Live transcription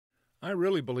I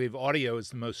really believe audio is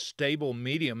the most stable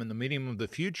medium and the medium of the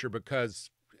future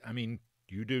because, I mean,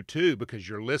 you do too, because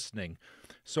you're listening.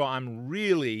 So I'm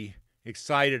really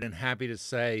excited and happy to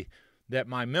say that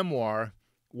my memoir,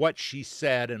 What She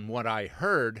Said and What I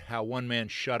Heard, How One Man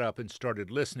Shut Up and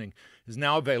Started Listening, is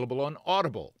now available on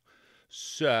Audible.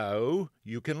 So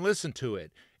you can listen to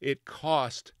it. It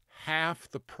cost half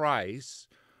the price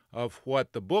of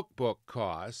what the book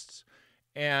costs.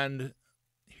 And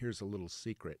here's a little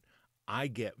secret. I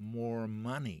get more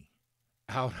money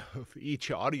out of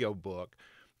each audiobook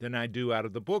than I do out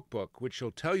of the book, which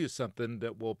will tell you something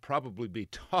that we'll probably be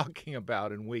talking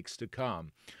about in weeks to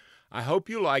come. I hope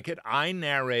you like it. I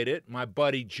narrate it. My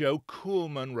buddy Joe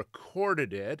Kuhlman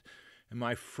recorded it, and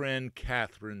my friend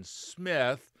Catherine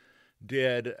Smith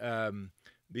did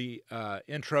the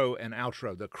intro and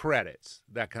outro, the credits,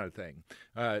 that kind of thing.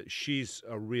 She's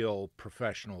a real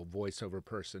professional voiceover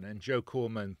person, and Joe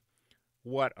Kuhlman,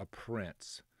 what a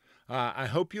prince. I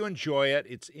hope you enjoy it.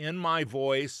 It's in my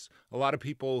voice. A lot of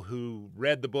people who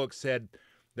read the book said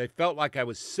they felt like I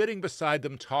was sitting beside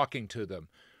them talking to them.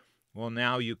 Well,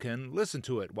 now you can listen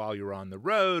to it while you're on the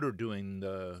road or doing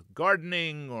the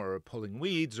gardening or pulling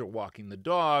weeds or walking the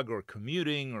dog or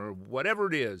commuting or whatever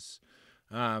it is.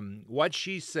 What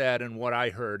She Said and What I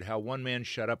Heard, How One Man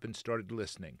Shut Up and Started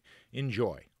Listening.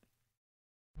 Enjoy.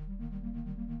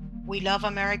 We love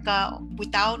America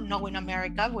without knowing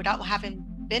America, without having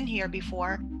been here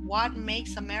before. What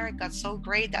makes America so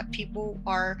great that people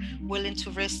are willing to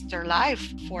risk their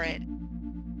life for it?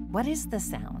 What is the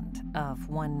sound of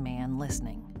one man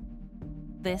listening?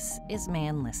 This is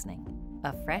ManListening,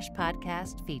 a fresh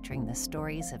podcast featuring the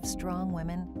stories of strong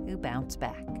women who bounce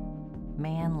back.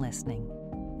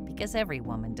 ManListening, because every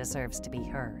woman deserves to be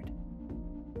heard.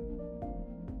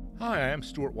 Hi, I'm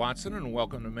Stuart Watson, and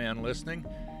welcome to ManListening.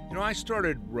 You know, I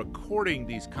started recording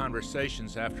these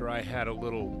conversations after I had a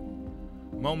little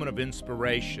moment of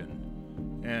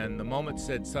inspiration, and the moment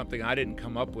said something. I didn't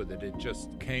come up with it. It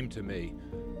just came to me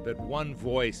that one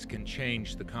voice can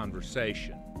change the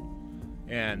conversation.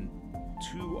 And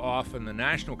too often the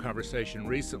national conversation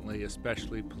recently,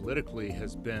 especially politically,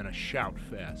 has been a shout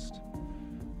fest.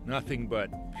 Nothing but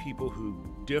people who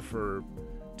differ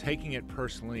taking it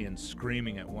personally and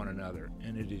screaming at one another,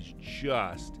 and it is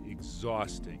just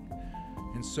exhausting.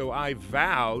 And so I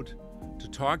vowed to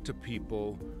talk to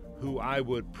people who I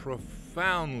would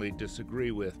profoundly disagree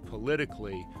with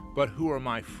politically, but who are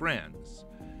my friends.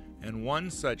 And one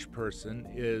such person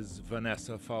is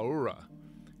Vanessa Faura.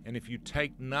 And if you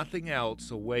take nothing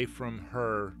else away from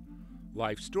her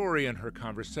life story and her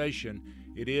conversation,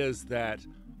 it is that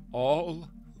all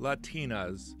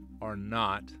Latinas are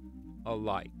not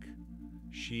alike.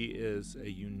 She is a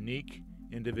unique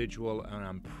individual, and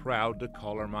I'm proud to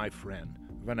call her my friend,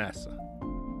 Vanessa.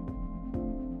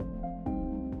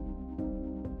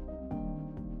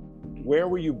 Where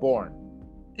were you born?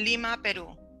 Lima, Peru.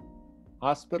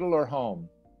 Hospital or home?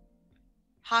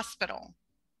 Hospital.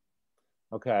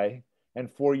 Okay.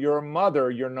 And for your mother,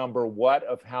 you're number what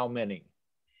of how many?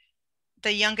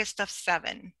 The youngest of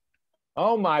 7.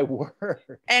 Oh, my word.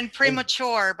 And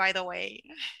premature, by the way.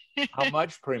 How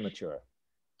much premature?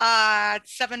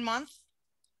 7 months.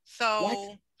 So,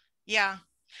 what? Yeah.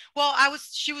 Well,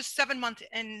 she was 7 months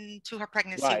into her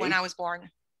pregnancy when I was born.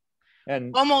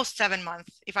 And almost 7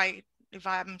 months, if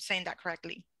I'm saying that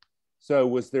correctly. So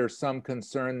was there some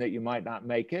concern that you might not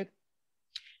make it?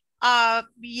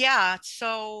 Yeah.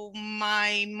 So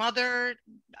my mother,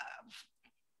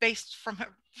 based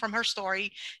from her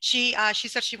story, she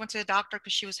said she went to the doctor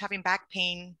because she was having back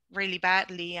pain really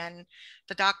badly, and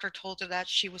the doctor told her that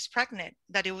she was pregnant,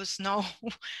 that it was no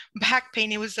back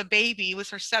pain, it was a baby, it was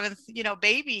her 7th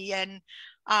baby. And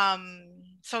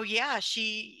so yeah,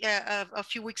 she a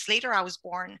few weeks later I was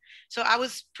born. So I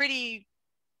was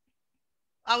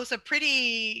a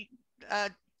pretty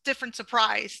different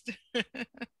surprise.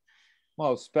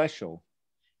 Well, special.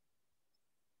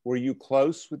 Were you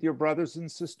close with your brothers and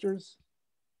sisters?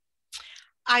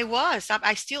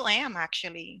 I still am,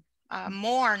 actually,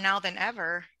 more now than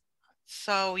ever.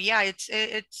 So yeah,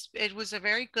 it was a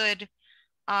very good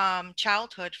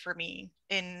childhood for me.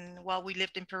 We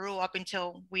lived in Peru up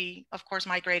until we, of course,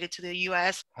 migrated to the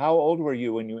U.S. How old were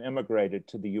you when you immigrated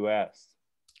to the U.S.?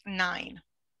 9.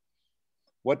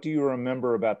 What do you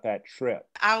remember about that trip?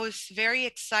 I was very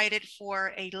excited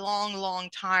for a long, long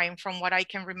time from what I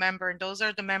can remember. And those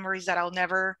are the memories that I'll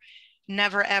never,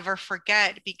 ever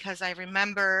forget, because I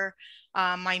remember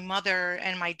my mother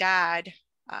and my dad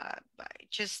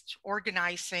just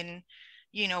organizing.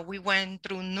 We went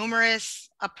through numerous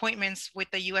appointments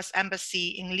with the U.S.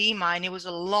 Embassy in Lima, and it was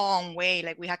a long way.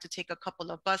 Like, we had to take a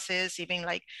couple of buses, even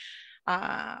like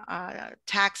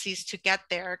taxis to get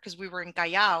there because we were in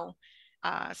Callao.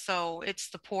 So it's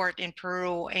the port in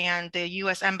Peru, and the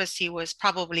U.S. Embassy was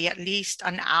probably at least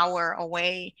an hour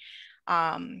away,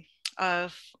 um,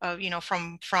 of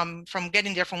from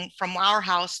getting there from our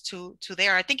house to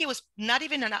there. I think it was not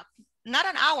even not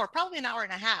an hour, probably an hour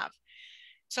and a half.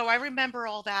 So I remember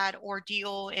all that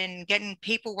ordeal and getting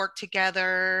paperwork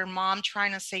together, mom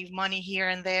trying to save money here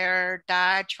and there,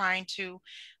 dad trying to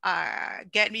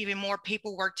get even more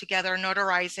paperwork together,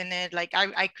 notarizing it. Like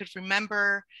I could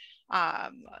remember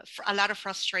a lot of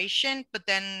frustration, but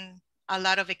then a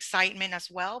lot of excitement as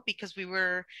well, because we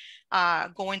were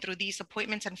going through these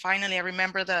appointments. And finally, I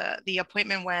remember the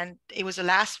appointment when it was the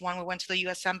last one. We went to the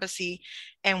U.S. Embassy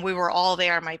and we were all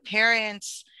there, my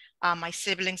parents, my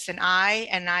siblings and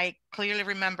I clearly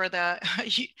remember the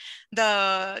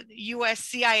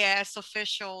USCIS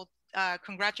official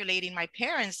congratulating my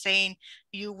parents, saying,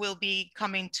 "You will be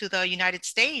coming to the United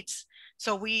States."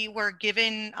 So we were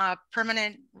given a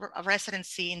permanent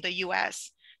residency in the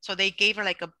U.S. So they gave her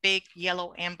like a big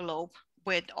yellow envelope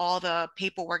with all the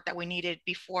paperwork that we needed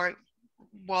before,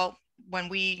 well, when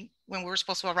we were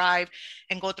supposed to arrive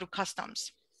and go through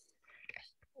customs.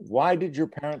 Why did your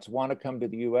parents want to come to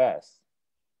the U.S.?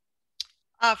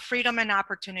 Freedom and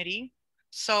opportunity.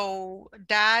 So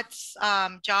dad's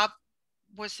job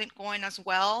wasn't going as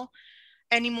well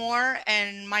anymore.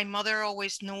 And my mother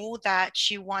always knew that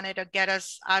she wanted to get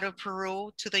us out of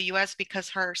Peru to the US because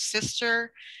her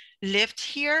sister lived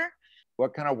here.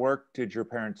 What kind of work did your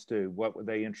parents do? What were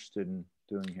they interested in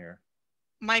doing here?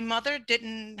 My mother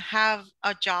didn't have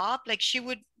a job. Like she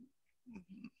was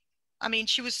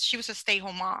a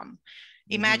stay-home mom.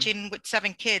 Imagine with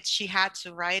 7 kids, she had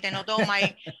to, right? And although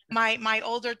my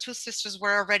older 2 sisters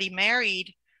were already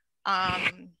married,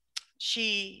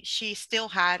 she still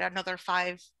had another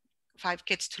five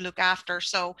kids to look after.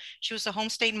 So she was a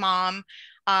homestay mom.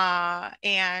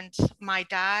 And my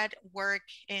dad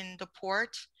worked in the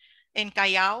port in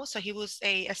Callao, so he was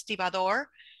a estibador.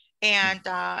 And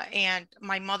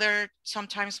my mother,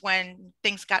 sometimes when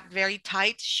things got very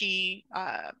tight, she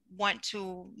went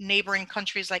to neighboring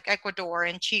countries like Ecuador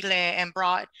and Chile and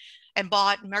bought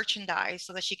merchandise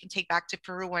so that she can take back to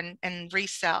Peru and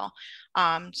resell,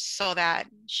 so that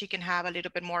she can have a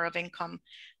little bit more of income.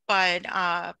 But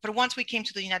once we came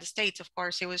to the United States, of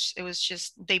course, it was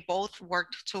just, they both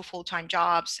worked 2 full-time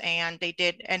jobs, and they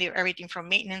did everything from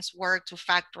maintenance work to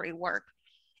factory work.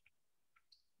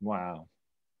 Wow.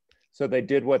 So they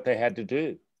did what they had to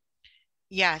do.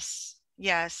 Yes,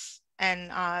 yes.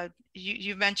 And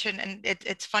you mentioned, and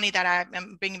it's funny that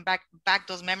I'm bringing back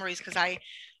those memories, because I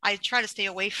try to stay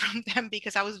away from them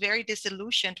because I was very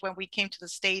disillusioned when we came to the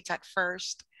States at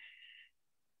first.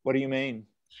 What do you mean?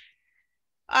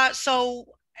 So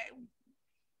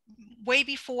way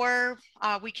before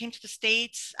we came to the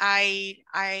States, I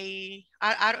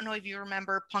don't know if you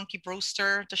remember Punky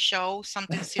Brewster, the show,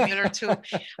 something similar to,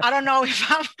 I don't know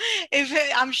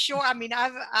if I'm sure. I mean,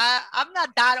 I'm not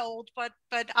that old, but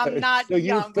I'm not so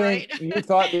young, right? You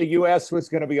thought the U.S. was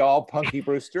going to be all Punky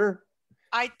Brewster?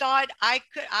 I thought I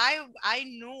could, I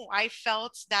knew, I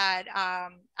felt that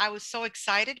I was so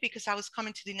excited because I was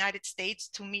coming to the United States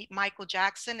to meet Michael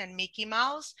Jackson and Mickey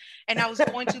Mouse. And I was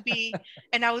going to be,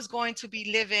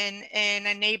 living in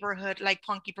a neighborhood like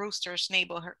Punky Brewster's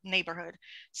neighborhood.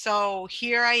 So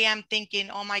here I am thinking,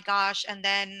 oh my gosh. And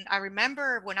then I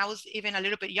remember when I was even a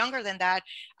little bit younger than that,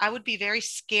 I would be very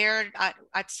scared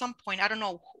at some point. I don't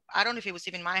know if it was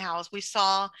even my house. We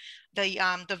saw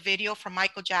the video from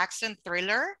Michael Jackson,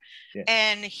 Thriller. Yeah.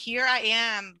 And here I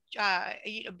am,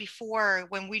 before,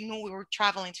 when we knew we were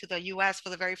traveling to the US for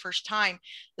the very first time,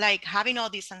 like having all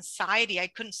this anxiety. I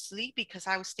couldn't sleep because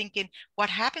I was thinking, what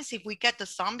happens if we get the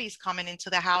zombies coming into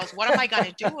the house? What am I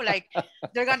going to do? Like,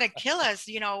 they're going to kill us,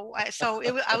 you know? So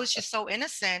I was just so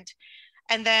innocent.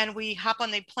 And then we hop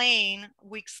on the plane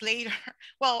weeks later.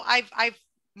 Well,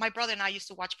 my brother and I used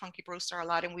to watch Punky Brewster a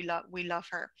lot, and we loved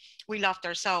her.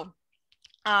 So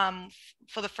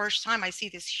for the first time, I see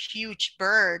this huge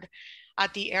bird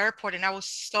at the airport, and I was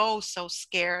so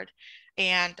scared.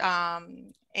 And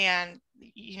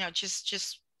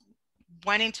just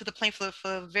went into the plane for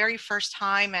the very first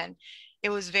time, and it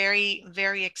was very,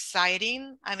 very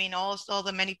exciting. I mean, all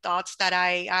the many thoughts that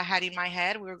I had in my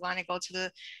head. We were going to go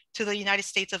to the United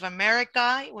States of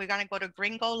America. We're going to go to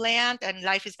Gringo Land, and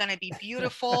life is going to be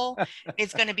beautiful.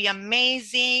 It's going to be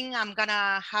amazing. I'm going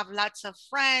to have lots of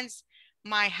friends.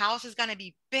 My house is going to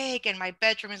be big, and my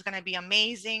bedroom is going to be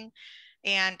amazing.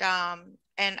 And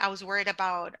I was worried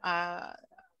about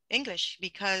English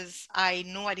because I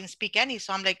knew I didn't speak any.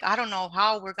 So I'm like, I don't know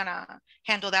how we're gonna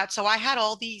handle that. So I had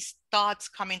all these thoughts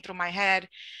coming through my head.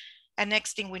 And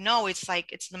next thing we know, it's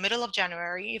like it's the middle of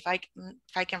January, if I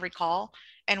can recall,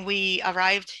 and we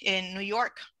arrived in New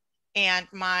York. And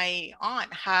my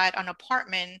aunt had an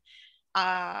apartment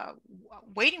uh,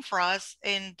 waiting for us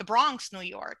in the Bronx, New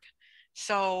York.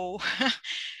 So,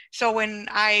 so when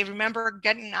I remember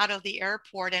getting out of the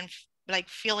airport and like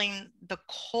feeling the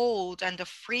cold and the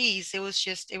freeze, it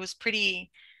was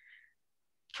pretty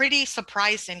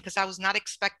surprising because I was not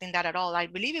expecting that at all. I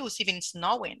believe it was even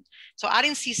snowing. So I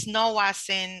didn't see snow as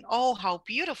in, oh, how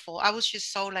beautiful. I was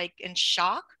just so like in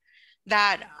shock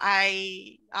that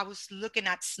I was looking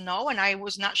at snow and I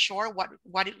was not sure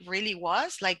what it really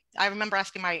was. Like I remember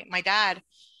asking my dad,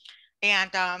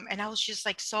 and I was just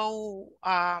like so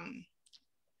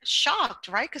shocked,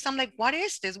 right? Because I'm like, what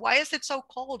is this? Why is it so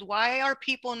cold? Why are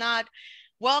people not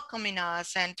welcoming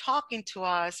us and talking to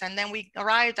us? And then we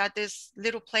arrived at this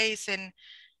little place in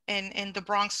the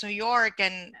Bronx, New York,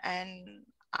 and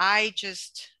I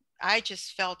just I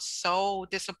just felt so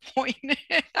disappointed.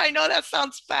 I know that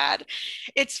sounds bad.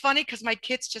 It's funny because my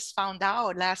kids just found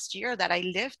out last year that I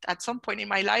lived at some point in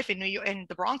my life in New York, in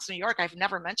the Bronx, New York. I've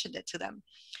never mentioned it to them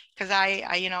because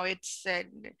I you know, it's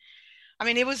I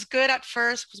mean, it was good at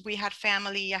first because we had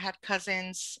family, I had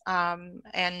cousins,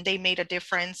 and they made a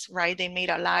difference, right? They made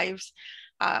our lives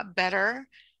better.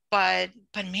 But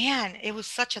man, it was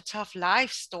such a tough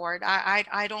life, Stuart.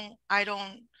 I don't,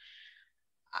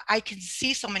 I can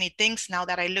see so many things now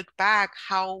that I look back,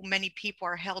 how many people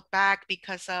are held back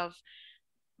because of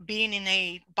being in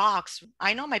a box.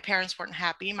 I know my parents weren't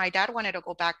happy. My dad wanted to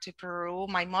go back to Peru.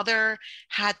 My mother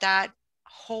had that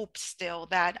hope still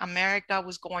that America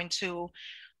was going to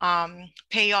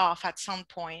pay off at some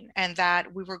point and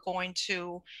that we were going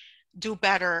to do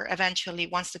better eventually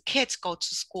once the kids go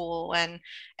to school and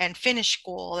finish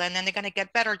school and then they're going to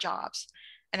get better jobs.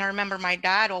 And I remember my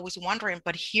dad always wondering,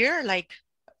 but here, like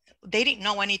they didn't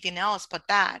know anything else but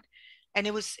that. And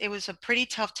it was a pretty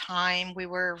tough time. We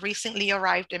were recently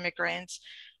arrived immigrants.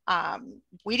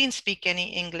 We didn't speak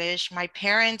any English. My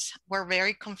parents were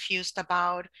very confused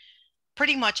about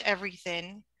pretty much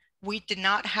everything. We did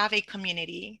not have a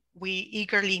community. We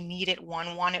eagerly needed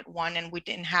one, wanted one, and we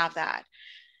didn't have that.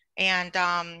 And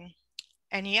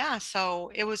yeah, so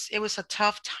it was a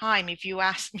tough time. If you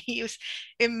ask me,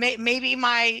 maybe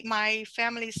my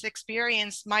family's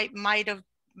experience might have,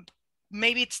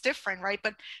 maybe it's different, right?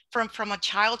 But from a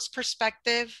child's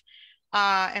perspective,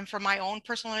 and from my own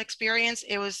personal experience,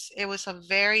 it was a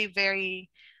very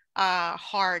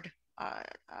hard.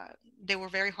 They were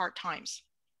very hard times.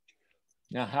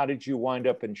 Now, how did you wind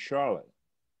up in Charlotte?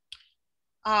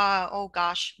 Oh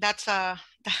gosh, that's a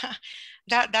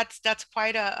that's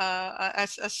quite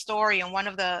a story and one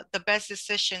of the best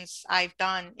decisions I've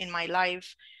done in my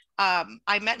life.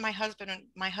 I met my husband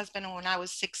when I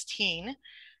was 16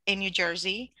 in New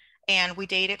Jersey, and we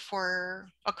dated for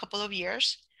a couple of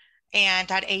years.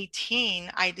 And at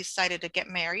 18, I decided to get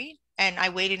married, and I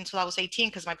waited until I was 18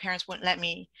 because my parents wouldn't let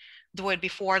me do it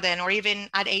before then, or even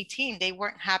at 18, they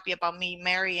weren't happy about me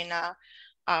marrying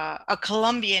a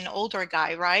Colombian older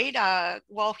guy, right?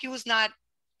 Well, he was not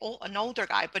an older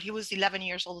guy, but he was 11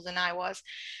 years older than I was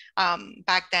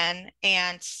back then.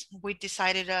 And we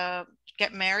decided to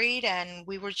get married, and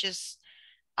we were just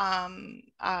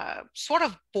sort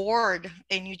of bored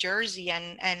in New Jersey.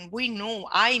 And I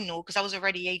knew, because I was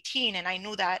already 18, and I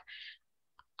knew that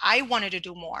I wanted to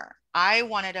do more. I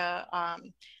wanted to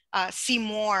see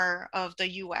more of the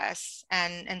U.S.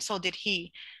 and so did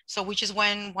he. So which is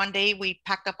when one day we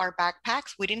packed up our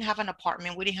backpacks. We didn't have an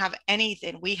apartment. We didn't have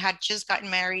anything. We had just gotten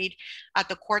married at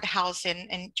the courthouse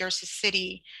in Jersey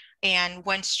City and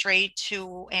went straight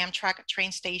to Amtrak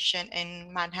train station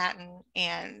in Manhattan.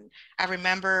 And I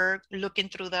remember looking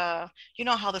through you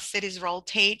know how the cities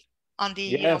rotate on the,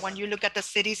 you know, when Yes, you look at the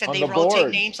cities and on they the rotate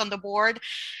board. names on the board.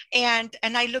 And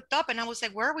I looked up and I was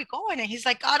like, where are we going? And he's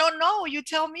like, I don't know. You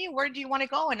tell me, where do you want to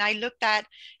go? And I looked at,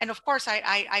 and of course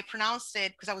I pronounced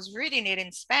it because I was reading it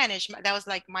in Spanish. That was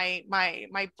like my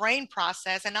brain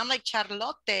process. And I'm like,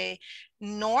 Charlotte,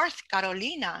 North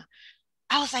Carolina.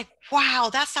 I was like, wow,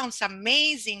 that sounds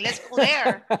amazing. Let's go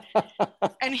there.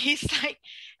 And he's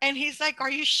like, are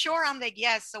you sure? I'm like,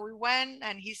 yes. So we went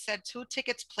and he said, 2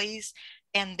 tickets, please.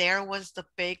 And there was the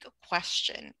big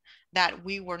question that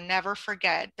we will never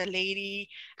forget. The lady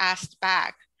asked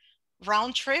back,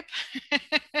 round trip?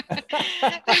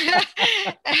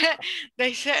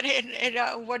 They said,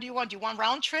 what do you want? Do you want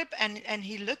round trip? And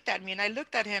he looked at me and I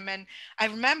looked at him, and I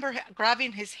remember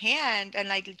grabbing his hand and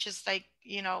like, just like,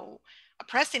 you know,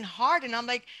 pressing hard. And I'm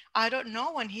like, I don't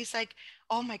know. And he's like,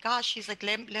 oh my gosh. He's like,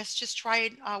 let's just try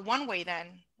it one way then.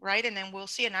 Right. And then we'll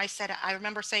see. And I said, I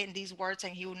remember saying these words,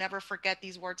 and he will never forget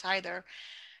these words either.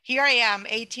 Here I am,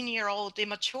 18-year-old,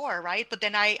 immature, right? But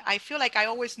then I feel like I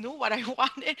always knew what I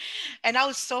wanted. And I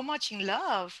was so much in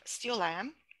love, still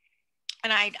am.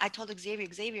 And I told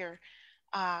Xavier,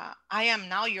 I am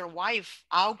now your wife.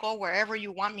 I'll go wherever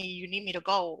you want me, you need me to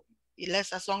go.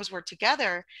 As long as we're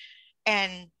together.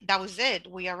 And that was it.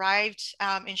 We arrived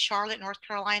in Charlotte, North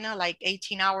Carolina, like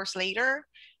 18 hours later,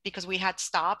 because we had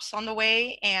stops on the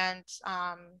way, and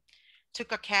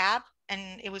took a cab.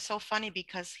 And it was so funny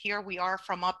because here we are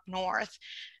from up north,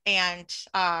 and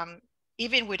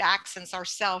even with accents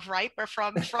ourselves, right? We're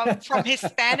from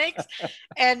Hispanics,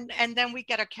 and then we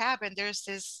get a cab, and there's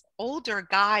this older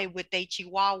guy with a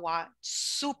Chihuahua,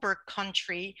 super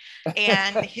country,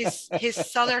 and his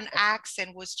southern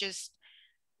accent was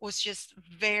just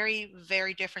very,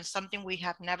 very different, something we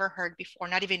have never heard before,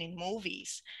 not even in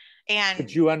movies. And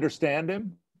Could you understand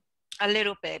him? a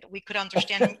little bit, we could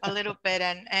understand him a little bit.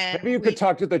 And maybe you could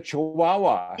talk to the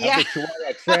Chihuahua. Have the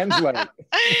Chihuahua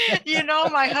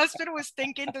translate. My husband was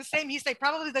thinking the same. He said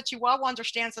probably the Chihuahua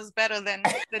understands us better than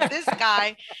this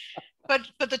guy.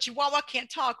 But the Chihuahua can't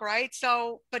talk, right?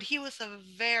 So, but he was a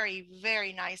very,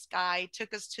 very nice guy.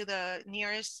 Took us to the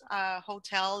nearest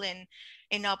hotel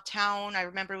in Uptown. I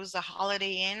remember it was a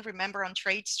Holiday Inn. Remember, on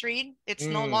Trade Street? It's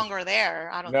no longer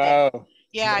there, I don't think.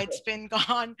 Yeah, it's been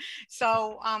gone.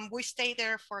 So we stayed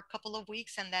there for a couple of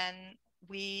weeks, and then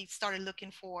we started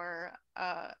looking for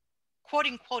quote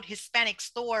unquote Hispanic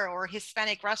store or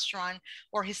Hispanic restaurant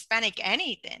or Hispanic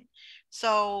anything.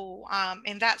 So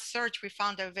in that search, we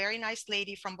found a very nice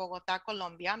lady from Bogota,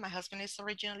 Colombia. My husband is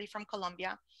originally from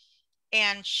Colombia,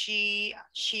 and she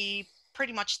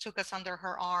pretty much took us under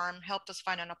her arm, helped us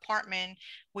find an apartment.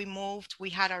 We moved. We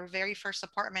had our very first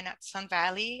apartment at Sun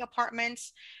Valley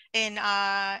Apartments in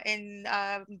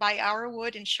by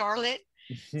Arrowwood in Charlotte.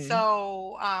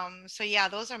 Mm-hmm. So yeah,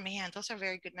 those are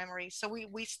very good memories. So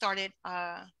we started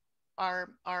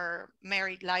our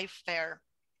married life there.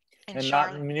 And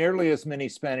Charlotte. Not nearly as many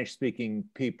Spanish-speaking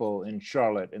people in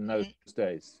Charlotte in those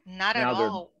days. Not at all. Now there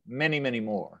are many, many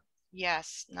more.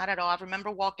 Yes, not at all. I remember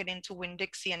walking into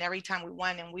Winn-Dixie, and every time we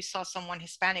went and we saw someone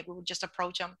Hispanic, we would just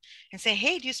approach them and say,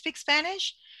 "Hey, do you speak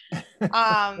Spanish?"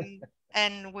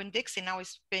 And Winn-Dixie now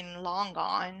it's been long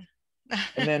gone.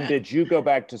 And then did you go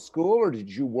back to school, or did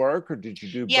you work, or did you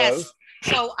do both?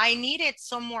 So I needed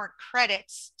some more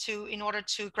credits in order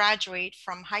to graduate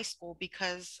from high school,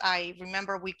 because I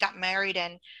remember we got married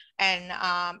and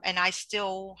I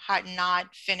still had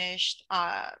not finished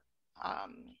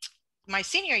my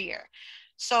senior year.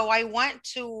 So I went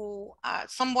to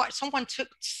someone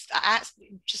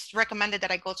just recommended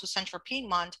that I go to Central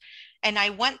Piedmont, and I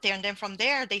went there, and then from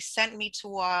there they sent me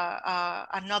to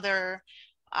another.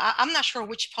 I'm not sure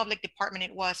which public department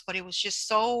it was, but it was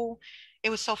so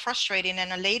frustrating.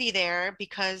 And a lady there,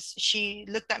 because she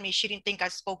looked at me, she didn't think I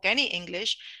spoke any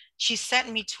English. She sent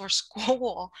me to her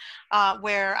school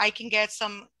where I can get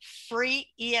some free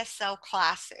ESL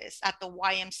classes at the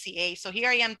YMCA. So here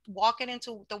I am walking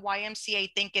into the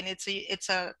YMCA thinking it's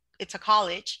a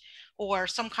college or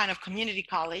some kind of community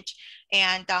college.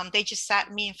 And they just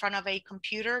sat me in front of a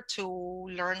computer to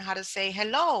learn how to say,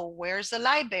 hello, where's the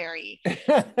library?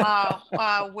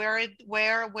 Where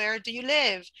do you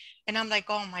live? And I'm like,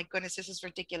 oh my goodness, this is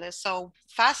ridiculous. So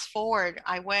fast forward,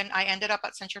 I ended up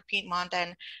at Central Piedmont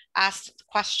and asked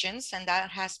questions. And that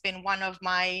has been one of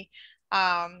my,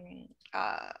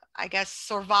 I guess,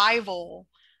 survival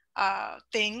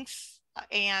things.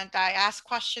 And I asked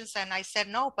questions, and I said,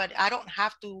 no, but I don't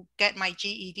have to get my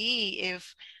GED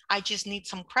if I just need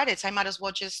some credits. I might as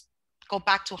well just go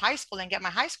back to high school and get my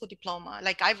high school diploma.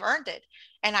 Like, I've earned it.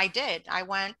 And I did. I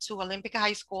went to Olympic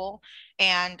High School,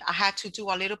 and I had to do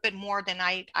a little bit more than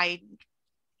I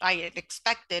had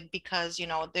expected, because,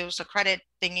 there was a credit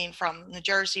thingy from New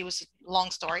Jersey. It was a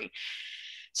long story.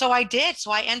 So I did.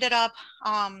 So I ended up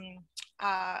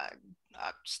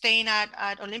staying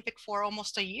at Olympic for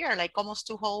almost a year, like almost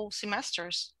 2 whole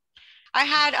semesters. I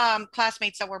had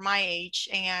classmates that were my age,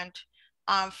 and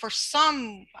for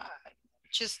some,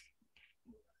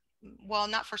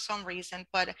 not for some reason,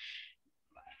 but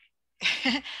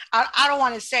I don't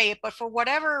want to say it, but for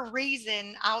whatever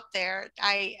reason out there,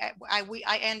 I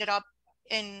ended up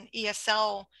in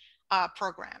ESL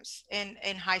programs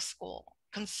in high school,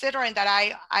 considering that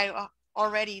I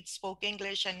already spoke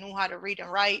English and knew how to read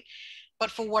and write. But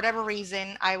for whatever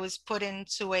reason, I was put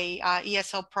into a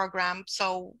ESL program.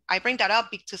 So I bring that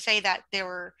up to say that there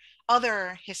were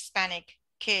other Hispanic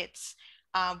kids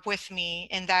with me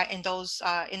in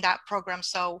that program.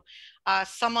 So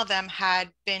some of them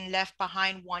had been left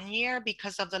behind 1 year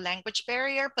because of the language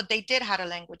barrier, but they did have a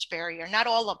language barrier. Not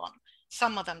all of them.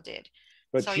 Some of them did.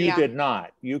 But so, you yeah. did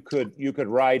not. You could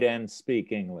write and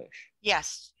speak English.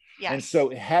 Yes. Yes. And so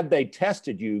had they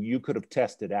tested you, you could have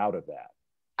tested out of that.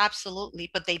 Absolutely,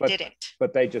 but they didn't.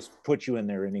 But they just put you in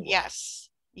there anyway. Yes.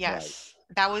 Yes.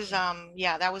 Right. That was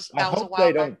that was I a hope while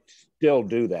they back. don't still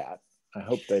do that. I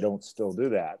hope they don't still do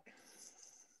that.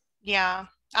 Yeah.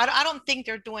 I don't think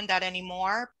they're doing that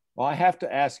anymore. Well, I have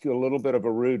to ask you a little bit of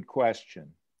a rude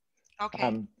question.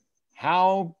 Okay.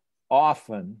 How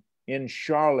often in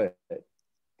Charlotte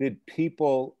did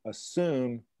people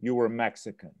assume you were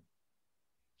Mexican?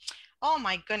 Oh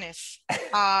my goodness.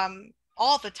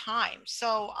 All the time.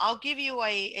 So I'll give you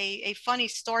a funny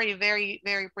story very,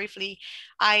 very briefly.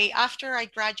 After I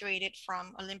graduated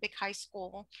from Olympic High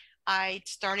School, I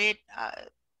started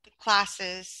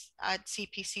classes at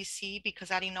CPCC because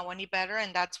I didn't know any better.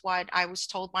 And that's what I was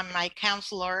told by my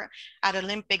counselor at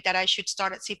Olympic, that I should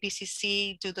start at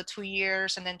CPCC, do the 2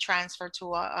 years, and then transfer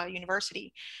to a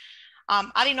university.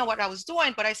 I didn't know what I was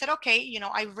doing, but I said, okay,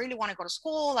 I really want to go to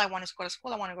school. I want to go to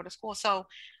school. I want to go to school. So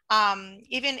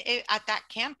even at that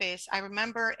campus, I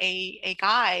remember a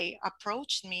guy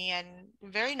approached me, and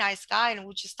very nice guy, and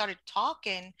we just started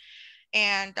talking.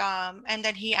 And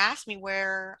then he asked me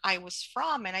where I was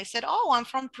from, and I said, oh, I'm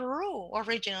from Peru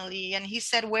originally. And he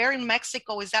said, where in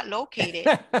Mexico is that located?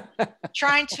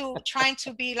 trying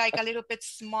to be like a little bit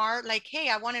smart, like, hey,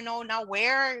 I want to know now,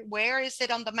 where is it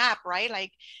on the map, right?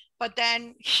 Like, but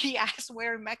then he asked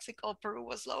where in Mexico Peru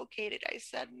was located. I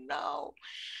said no.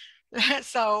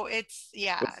 So it's,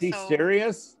 yeah. Was he so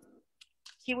serious?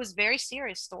 He was very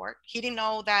serious, Stuart. He didn't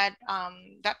know that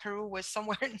that Peru was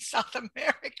somewhere in South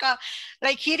America.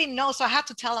 Like, he didn't know. So I had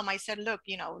to tell him. I said, look,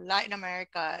 Latin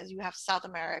America, you have South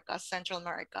America, Central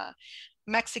America.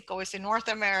 Mexico is in North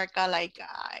America. Like,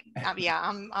 yeah,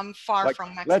 I'm far Like, from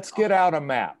Mexico. let's get out a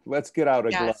map. Let's get out a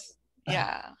globe.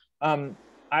 Yeah.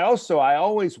 I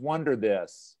always wonder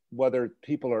this, whether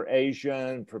people are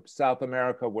Asian, from South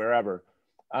America, wherever.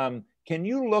 Can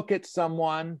you look at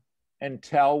someone and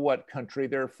tell what country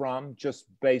they're from just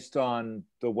based on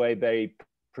the way they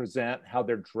present, how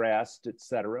they're dressed,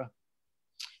 etc.?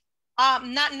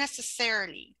 Not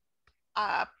necessarily,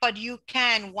 but you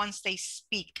can once they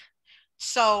speak.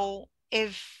 So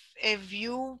if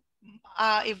you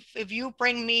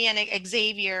bring me and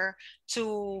Xavier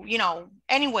to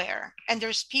anywhere, and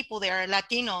there's people there,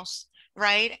 Latinos,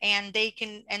 right, and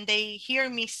they hear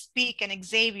me speak and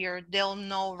Xavier, they'll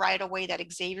know right away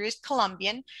that Xavier is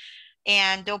Colombian,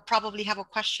 and they'll probably have a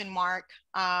question mark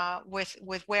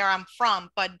with where I'm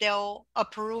from, but a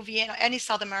Peruvian, any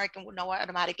South American would know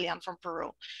automatically I'm from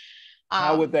Peru.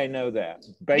 How would they know that?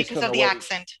 Because of the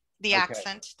accent. The Okay.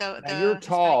 accent. Now, you're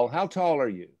tall. How tall are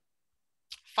you?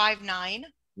 5'9".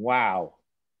 Wow.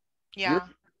 Yeah.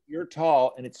 You're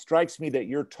tall, and it strikes me that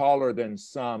you're taller than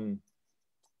some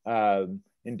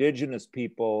indigenous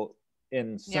people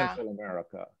in Central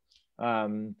America.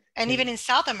 And even in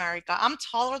South America, I'm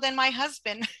taller than my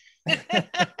husband.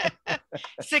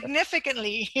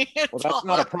 Significantly. Well, that's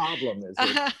not a problem, is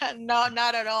it? No,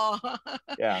 not at all.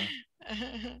 Yeah.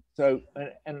 So,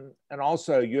 and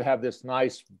also you have this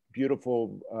nice,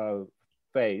 beautiful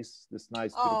face, this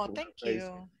nice, beautiful thank face.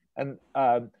 you. And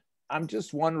I'm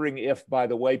just wondering if by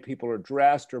the way people are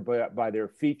dressed, or by their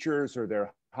features or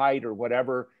their height or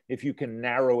whatever, if you can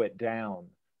narrow it down,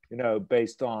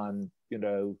 based on,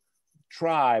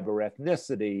 tribe or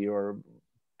ethnicity or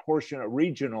portion of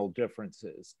regional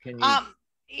differences. Can you?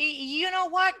 You know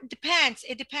what? Depends.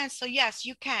 It depends. So yes,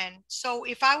 you can. So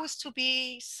if I was to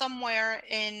be somewhere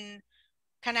in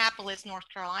Kannapolis, North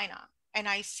Carolina, and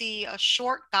I see a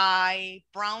short guy,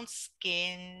 brown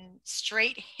skin,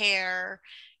 straight hair,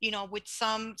 with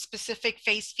some specific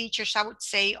face features, I would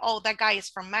say, oh, that guy is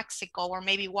from Mexico or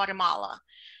maybe Guatemala,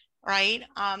 right?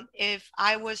 If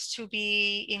I was to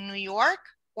be in New York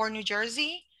or New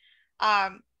Jersey,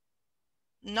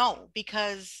 no,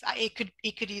 because it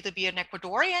could either be an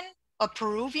Ecuadorian, a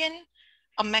Peruvian,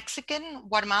 a Mexican,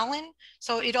 Guatemalan.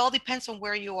 So it all depends on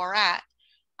where you are at.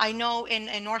 I know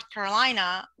in North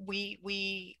Carolina, we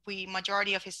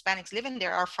majority of Hispanics living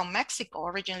there are from Mexico,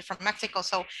 originally from Mexico.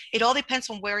 So it all depends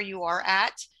on where you are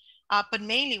at. But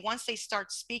mainly once they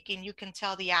start speaking, you can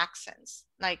tell the accents,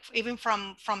 like even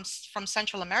from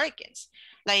Central Americans,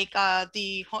 like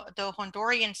the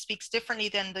Honduran speaks differently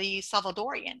than the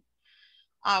Salvadorian.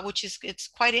 Which is, it's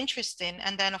quite interesting.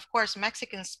 And then of course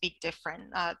Mexicans speak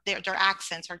different. Their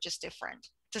accents are just different.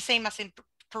 The same as in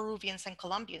Peruvians and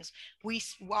Colombians.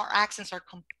 Our accents are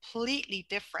completely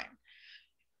different.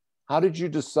 how did you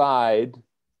decide,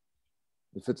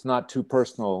 if it's not too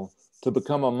personal, to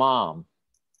become a mom?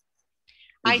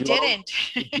 I didn't.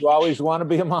 Did you always want to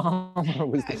be a mom, or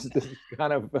was this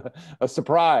kind of a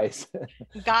surprise?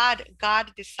 God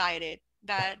decided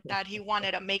that he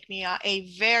wanted to make me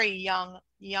a very young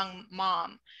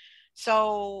mom.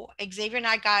 So Xavier and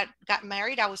I got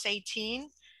married. I was 18,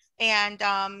 and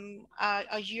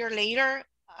a year later,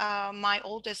 my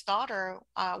oldest daughter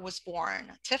was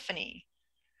born, Tiffany.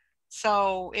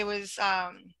 So it was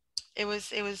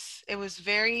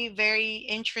very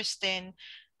interesting.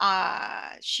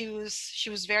 She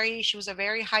was a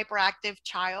very hyperactive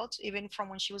child, even from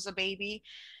when she was a baby,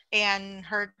 and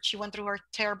she went through her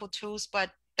terrible twos, but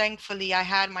thankfully I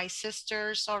had my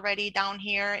sisters already down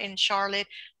here in Charlotte,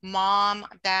 mom,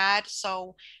 dad.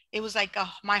 So it was like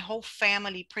my whole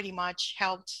family pretty much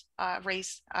helped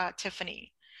raise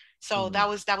Tiffany. So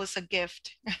Mhm. that was a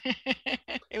gift.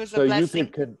 It was a So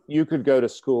blessing. you could go to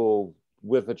school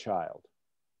with a child.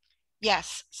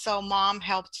 Yes. So mom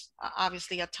helped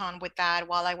obviously a ton with that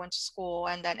while I went to school,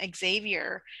 and then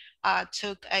Xavier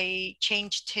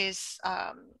changed his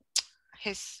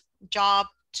job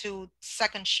to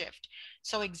second shift.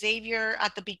 So Xavier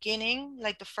at the beginning,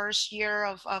 like the first year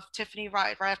of Tiffany,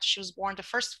 right after she was born, the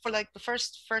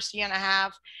first year and a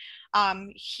half,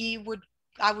 he would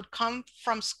I would come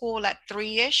from school at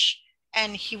 3ish,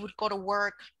 and he would go to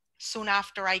work soon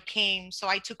after I came. So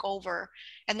I took over,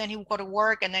 and then he would go to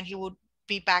work, and then he would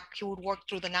be back. He would work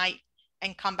through the night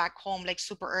and come back home like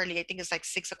super early. I think it's like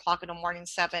 6 o'clock in the morning,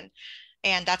 7.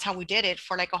 And that's how we did it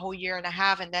for like a whole year and a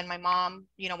half. And then my mom,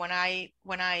 when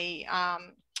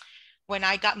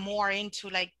I got more into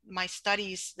like my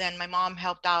studies, then my mom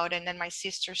helped out, and then my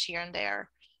sisters here and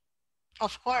there.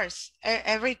 Of course,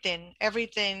 everything.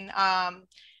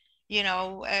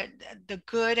 The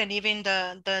good and even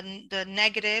the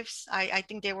negatives. I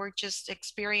think they were just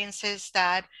experiences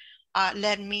that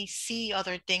let me see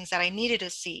other things that I needed to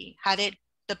see.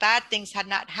 The bad things had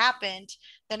not happened,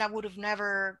 then I would have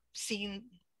never seen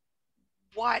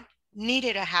what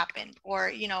needed to happen,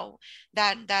 or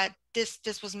that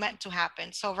this was meant to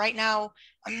happen. So right now,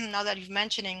 now that you're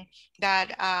mentioning that,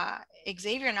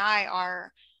 Xavier and I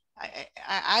are,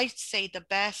 I say the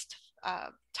best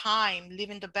time,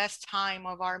 living the best time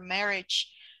of our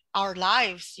marriage, our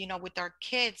lives, with our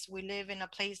kids. We live in a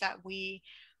place that we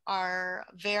are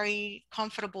very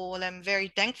comfortable and very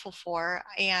thankful for.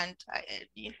 And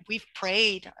we've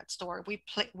prayed, Store.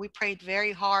 We prayed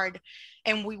very hard,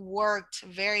 and we worked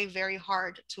very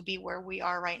hard to be where we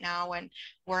are right now. And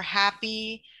we're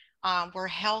happy, we're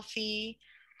healthy,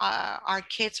 our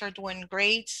kids are doing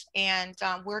great, and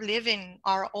we're living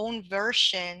our own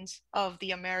versions of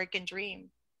the American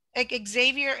dream. Like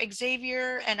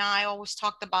Xavier and I always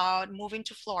talked about moving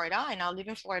to Florida. I now live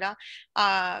in Florida.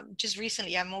 Just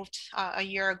recently, I moved a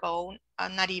year ago,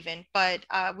 not even, but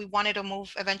we wanted to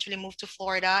eventually move to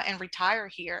Florida and retire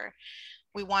here.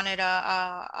 We wanted to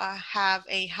have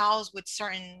a house with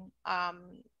certain,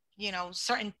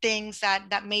 certain things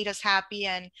that made us happy,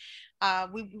 and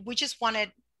we just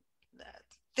wanted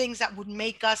things that would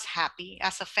make us happy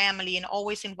as a family, and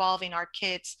always involving our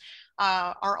kids.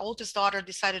 Our oldest daughter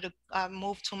decided to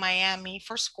move to Miami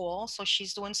for school, so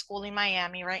she's doing school in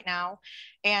Miami right now,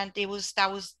 and that was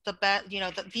the best,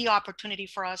 the opportunity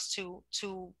for us to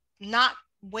not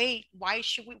wait. Why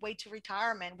should we wait to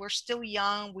retirement? We're still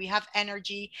young, we have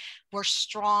energy, we're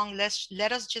strong.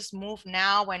 Let us just move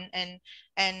now,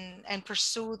 and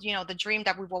pursue the dream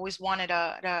that we've always wanted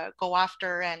to go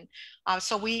after. And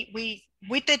so we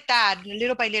did that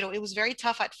little by little. It was very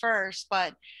tough at first,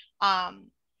 but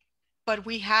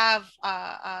we have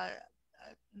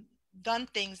done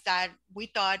things that we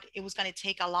thought it was going to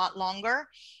take a lot longer,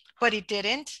 but it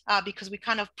didn't, because we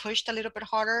kind of pushed a little bit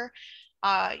harder.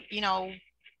 uh, you know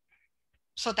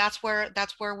so that's where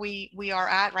we are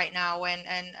at right now. And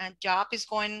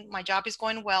my job is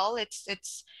going well. It's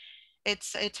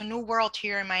a new world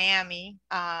here in Miami,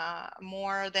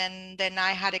 more than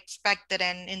I had expected.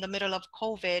 And in the middle of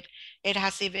COVID, it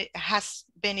has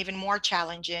been even more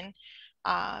challenging.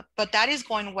 But that is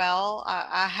going well.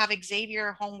 I have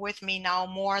Xavier home with me now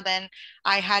more than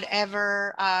I had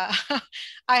ever I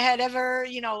had ever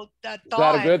Is that a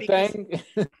thought, good because thing?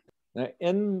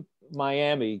 In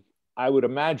Miami, I would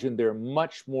imagine they're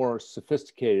much more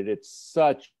sophisticated. It's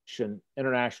such an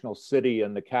international city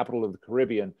and the capital of the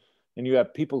Caribbean. And you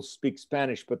have people speak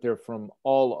Spanish, but they're from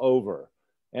all over.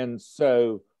 And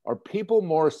so are people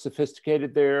more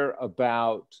sophisticated there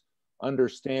about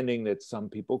understanding that some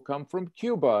people come from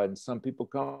Cuba, and some people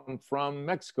come from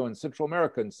Mexico and Central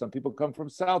America, and some people come from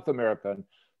South America, and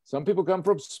some people come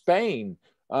from Spain?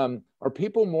 Are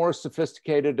people more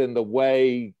sophisticated in the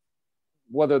way,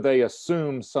 whether they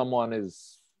assume someone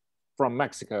is from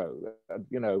Mexico,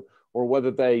 or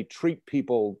whether they treat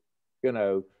people,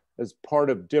 as part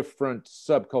of different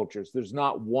subcultures? There's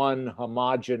not one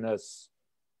homogenous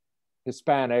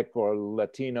Hispanic or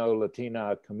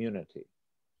Latina community.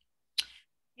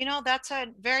 That's a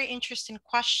very interesting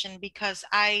question, because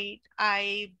I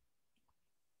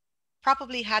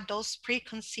probably had those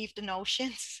preconceived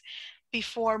notions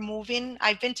before moving.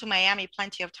 I've been to Miami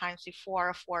plenty of times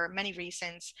before for many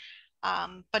reasons.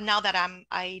 But now that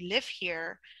I live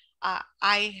here,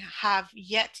 I have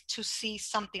yet to see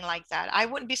something like that. I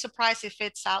wouldn't be surprised if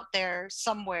it's out there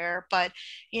somewhere, but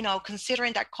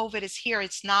considering that COVID is here,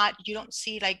 it's not, you don't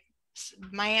see like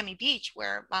Miami Beach,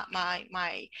 where my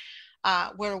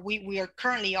where we are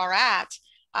currently are at,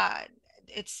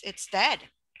 it's dead.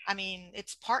 I mean,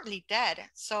 it's partly dead.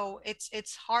 So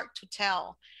it's hard to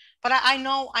tell. But I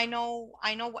know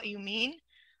what you mean.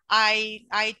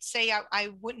 I'd say I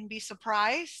wouldn't be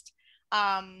surprised.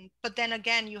 But then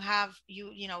again, you have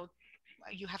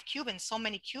Cubans, so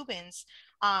many Cubans.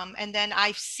 And then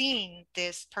I've seen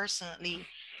this personally,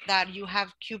 that you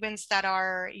have Cubans that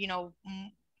are,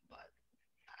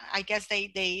 I guess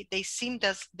they seem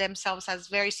themselves as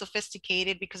very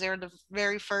sophisticated, because they're the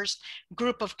very first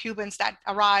group of Cubans that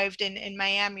arrived in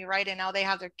Miami, right? And now they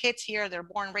have their kids here, they're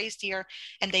born, raised here,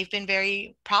 and they've been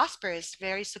very prosperous,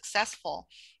 very successful.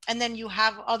 And then you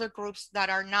have other groups that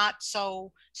are not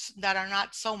so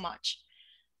much.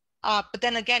 But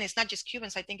then again, it's not just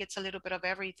Cubans. I think it's a little bit of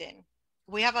everything.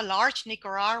 We have a large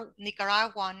Nicaraguan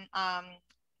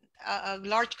a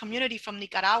large community from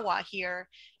Nicaragua here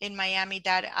in Miami,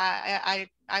 that I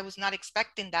was not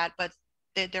expecting that, but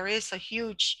there is a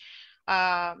huge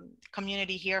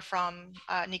community here from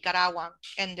Nicaragua,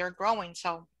 and they're growing.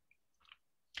 So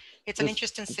it's an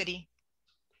interesting city.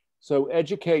 So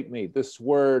educate me. This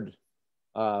word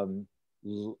Latinx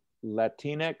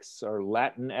or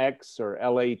Latinx or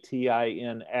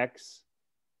Latinx,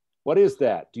 what is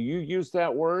that? Do you use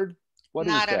that word? What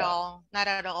is that? Not at all. Not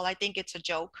at all. I think it's a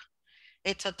joke.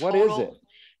 It's a total. What is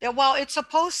it? Well, it's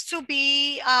supposed to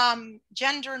be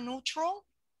gender neutral.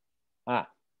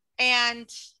 And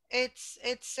it's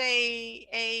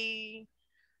a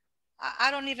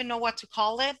I don't even know what to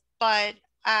call it, but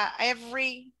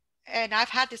and I've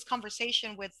had this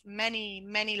conversation with many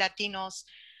Latinos.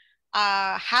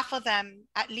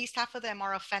 At least half of them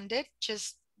are offended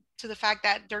just to the fact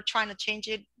that they're trying to change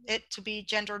it to be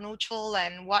gender neutral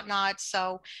and whatnot.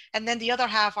 So, and then the other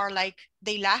half are like,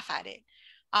 they laugh at it.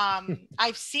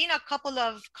 I've seen a couple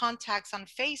of contacts on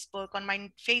Facebook, on my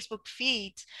Facebook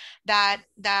feed, that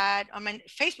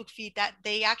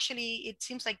they actually, it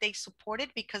seems like they support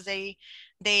it, because they're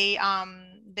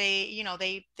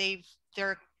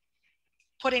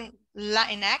putting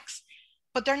Latinx,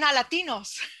 but they're not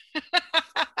Latinos.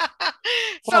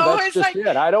 So well, that's just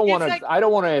it. I don't want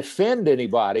to offend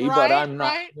anybody, right, but I'm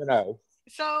not, right?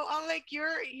 So I'm like,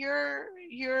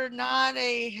 you're not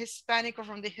a Hispanic or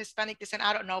from the Hispanic descent.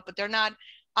 I don't know, but they're not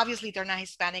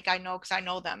Hispanic. I know, because I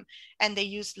know them, and they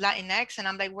use Latinx, and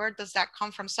I'm like, where does that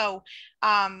come from? So,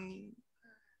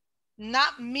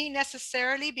 not me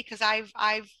necessarily, because I've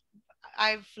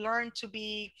learned to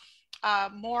be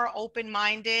more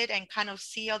open-minded and kind of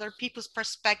see other people's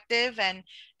perspective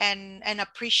and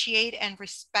appreciate and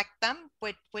respect them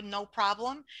with no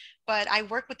problem. But I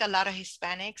work with a lot of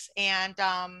Hispanics, and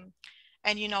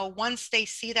once they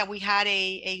see that we had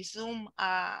a Zoom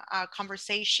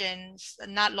conversation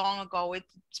not long ago,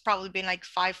 it's probably been like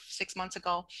 5-6 months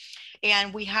ago,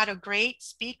 and we had a great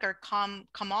speaker come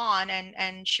on,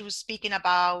 and she was speaking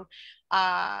about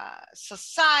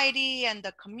society and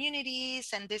the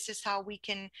communities, and this is how we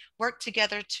can work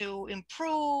together to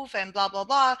improve, and blah blah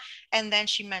blah. And then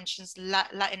she mentions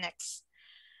Latinx,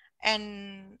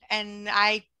 and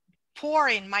I pour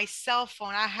in my cell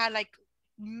phone. I had like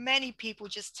many people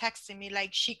just texting me like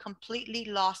she completely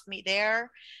lost me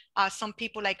there. Some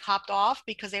people like hopped off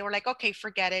because they were like, okay,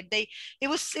 forget it. It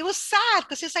was sad,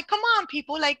 because it's like, come on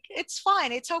people, like it's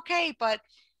fine, it's okay. But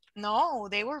no,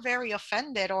 they were very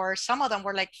offended, or some of them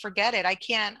were like, forget it, I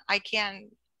can't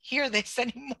hear this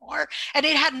anymore. And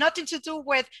it had nothing to do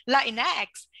with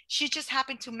Latinx. She just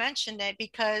happened to mention it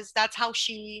because that's how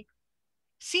she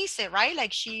sees it, right?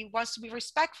 Like she wants to be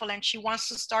respectful, and she wants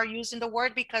to start using the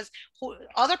word because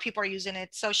other people are using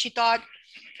it. So she thought,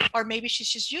 or maybe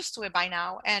she's just used to it by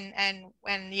now. And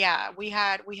yeah, we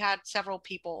had several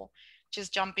people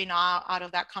just jumping out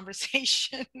of that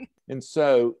conversation. And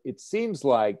so it seems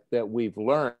like that we've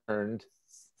learned,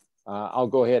 I'll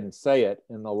go ahead and say it,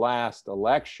 in the last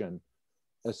election,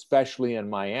 especially in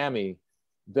Miami,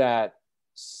 that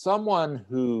someone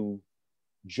who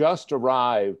just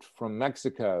arrived from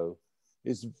Mexico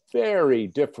is very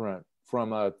different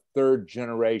from a third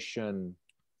generation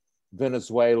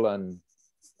Venezuelan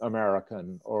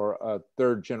American or a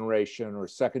third generation or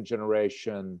second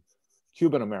generation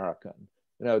Cuban American.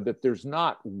 You know, that there's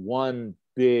not one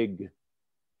big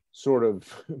sort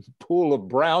of pool of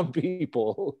brown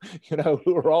people, you know,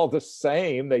 who are all the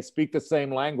same. They speak the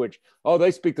same language. Oh,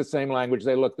 they speak the same language.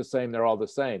 They look the same. They're all the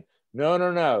same. No,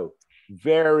 no, no.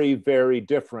 Very, very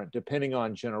different depending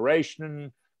on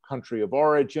generation, country of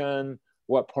origin,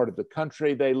 what part of the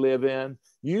country they live in.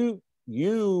 You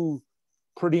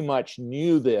pretty much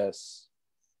knew this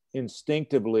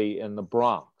instinctively in the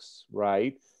Bronx,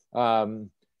 right? And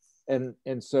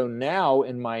so now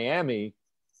in Miami,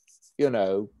 you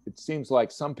know, it seems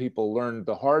like some people learned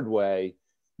the hard way.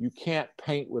 You can't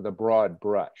paint with a broad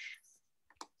brush.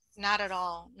 Not at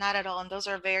all, not at all. And those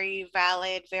are very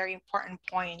valid, very important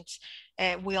points.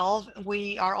 We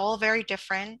are all very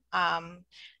different.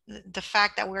 The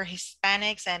fact that we're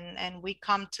Hispanics and we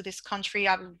come to this country,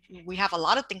 we have a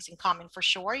lot of things in common for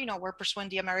sure. You know, we're pursuing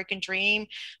the American dream.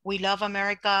 We love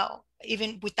America,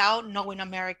 even without knowing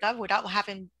America, without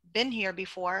having been here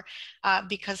before,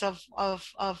 because of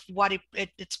what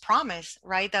it's promised,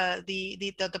 right?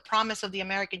 The promise of the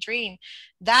American dream,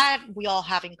 that we all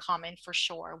have in common for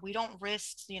sure. We don't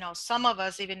risk, you know, some of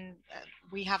us even,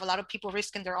 we have a lot of people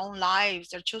risking their own lives,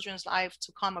 their children's lives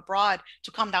to come abroad,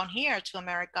 to come down here to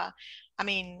America. I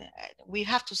mean, we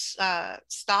have to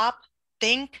stop,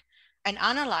 think, and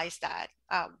analyze that.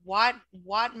 What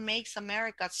makes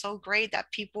America so great that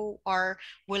people are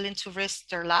willing to risk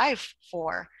their life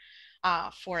for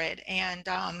it? And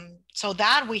so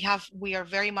that we are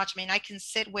very much, I mean, I can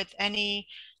sit with any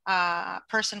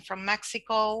person from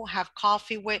Mexico, have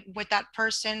coffee with that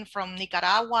person from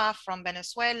Nicaragua, from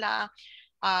Venezuela,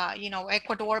 you know,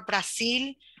 Ecuador,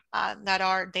 Brazil,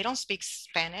 they don't speak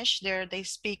Spanish, they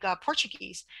speak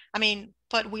Portuguese. I mean,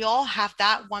 but we all have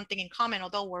that one thing in common,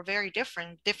 although we're very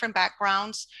different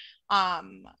backgrounds,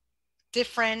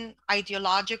 different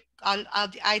ideologically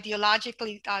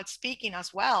speaking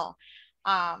as well.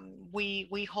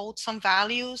 We hold some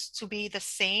values to be the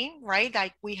same, right?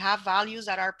 Like we have values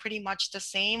that are pretty much the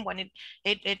same when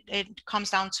it comes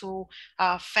down to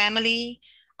family.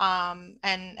 And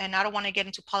I don't want to get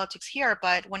into politics here,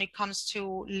 but when it comes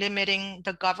to limiting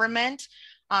the government,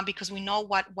 because we know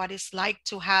what it's like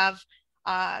to have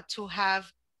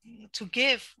to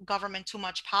give government too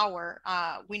much power.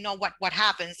 We know what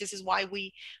happens. This is why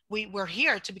we're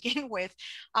here to begin with,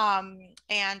 and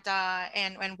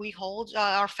we hold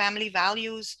our family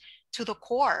values to the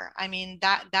core. I mean,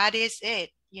 that is it.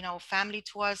 You know, family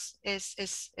to us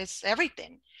is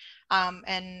everything,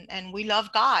 and we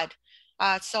love God.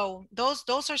 So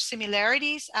those are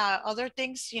similarities. Other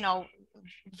things, you know,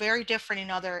 very different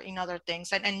in other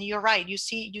things. And you're right. You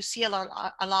see a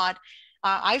lot.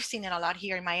 I've seen it a lot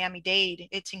here in Miami-Dade.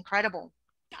 It's incredible.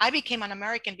 I became an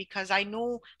American because I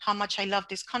knew how much I love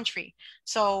this country.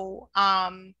 So,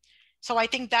 so I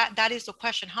think that is the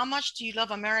question. How much do you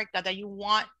love America that you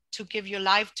want to give your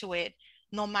life to it,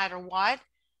 no matter what?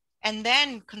 And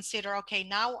then consider, okay,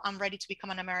 now I'm ready to become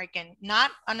an American.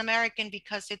 Not an American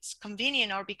because it's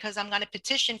convenient or because I'm going to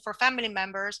petition for family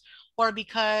members or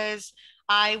because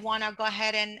I want to go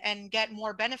ahead and get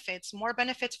more benefits. More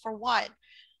benefits for what?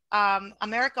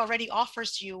 America already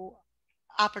offers you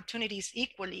opportunities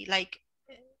equally. Like,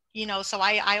 you know, so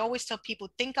I always tell people,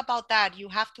 think about that. You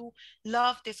have to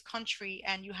love this country,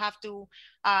 and you have to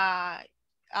uh,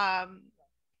 um,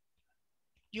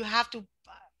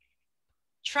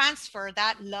 transfer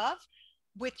that love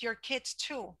with your kids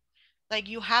too. Like,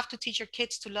 you have to teach your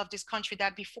kids to love this country,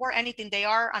 that before anything they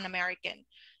are an American.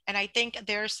 And I think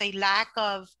there's a lack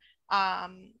of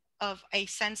a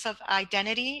sense of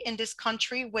identity in this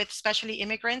country, with especially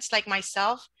immigrants like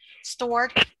myself,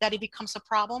 stored, that it becomes a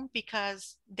problem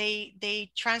because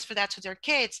they transfer that to their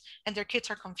kids, and their kids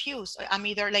are confused. I'm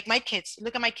either like my kids.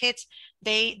 Look at my kids.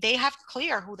 They have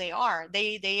clear who they are.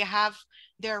 They have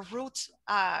their roots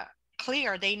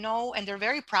clear. They know, and they're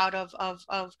very proud of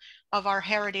our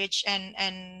heritage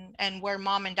and where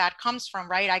mom and dad comes from,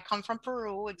 right? I come from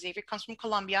Peru, Xavier comes from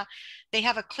Colombia. They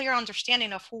have a clear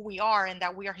understanding of who we are and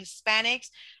that we are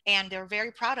Hispanics, and they're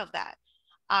very proud of that.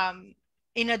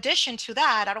 In addition to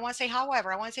that, I don't want to say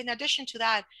however, I want to say in addition to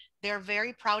that, they're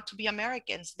very proud to be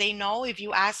Americans. They know, if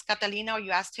you ask Catalina or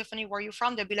you ask Tiffany, where are you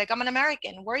from? They'll be like, I'm an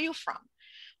American. Where are you from?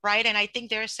 Right? And I think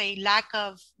there's a lack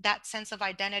of that sense of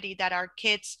identity that our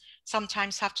kids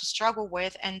sometimes have to struggle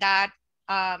with, and that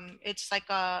it's like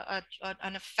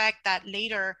an effect that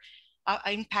later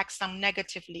impacts them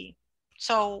negatively.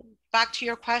 So back to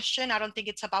your question, I don't think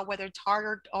it's about whether it's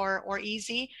hard or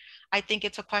easy. I think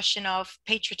it's a question of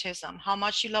patriotism, how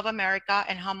much you love America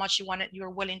and how much you're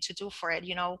willing to do for it.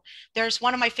 You know, there's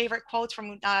one of my favorite quotes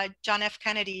from John F.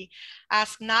 Kennedy: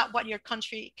 ask not what your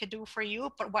country could do for you,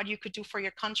 but what you could do for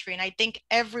your country. And I think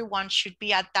everyone should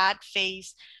be at that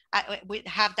phase,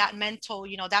 have that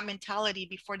that mentality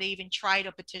before they even try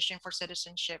to petition for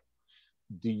citizenship.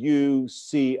 Do you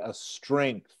see a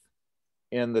strength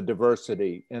in the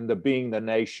diversity, in the being the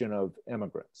nation of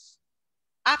immigrants?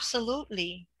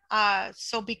 Absolutely.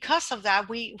 So because of that,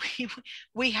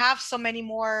 we have so many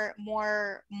more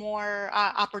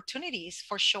opportunities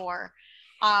for sure.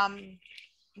 Um,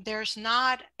 there's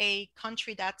not a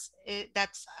country that's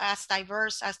as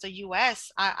diverse as the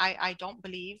U.S. I don't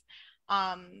believe.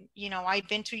 You know, I've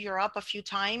been to Europe a few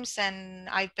times, and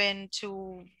I've been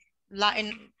to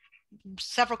Latin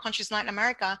several countries in Latin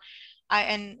America,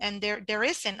 and there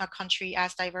isn't a country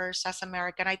as diverse as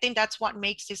America. And I think that's what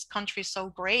makes this country so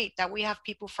great, that we have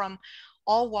people from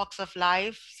all walks of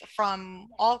life, from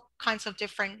all kinds of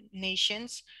different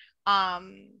nations.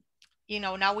 Um, you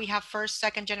know, now we have first,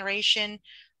 second generation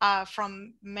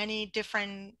from many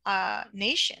different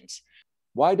nations.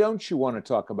 Why don't you want to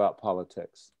talk about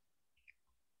politics?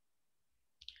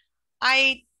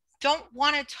 I don't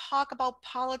want to talk about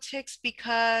politics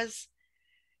because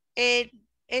it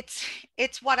it's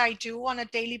it's what I do on a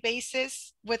daily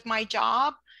basis with my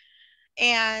job.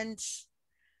 And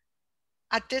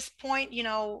at this point, you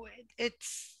know,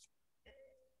 it's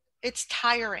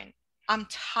tiring. I'm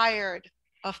tired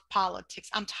of politics.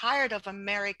 I'm tired of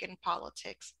American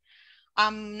politics.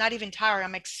 I'm not even tired,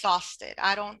 I'm exhausted.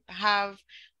 I don't have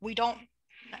we don't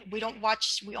we don't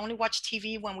watch we only watch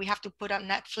TV when we have to put up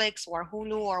Netflix or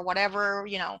Hulu or whatever,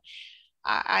 you know.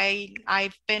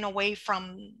 I've been away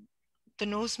from the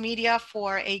news media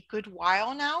for a good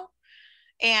while now,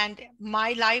 and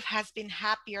my life has been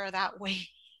happier that way.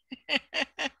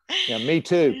 Yeah, me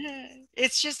too.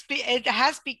 It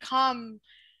has become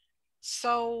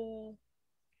so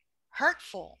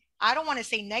hurtful. I don't want to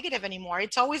say negative anymore.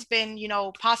 It's always been, you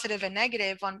know, positive and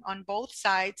negative on both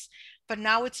sides, but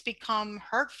now it's become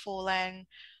hurtful. And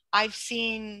I've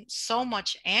seen so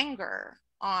much anger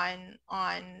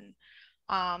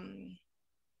um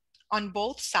on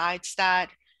both sides that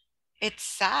it's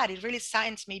sad. It really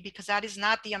saddens me, because that is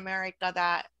not the America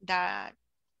that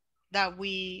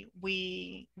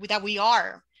we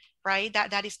are, right?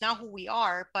 That is not who we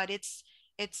are. But it's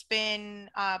been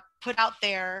put out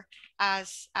there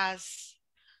as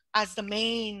the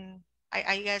main,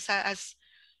 I guess, as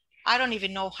I don't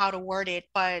even know how to word it,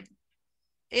 but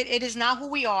it is not who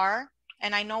we are.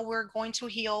 And I know we're going to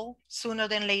heal sooner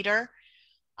than later.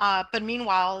 But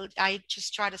meanwhile, I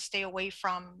just try to stay away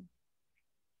from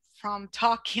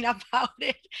talking about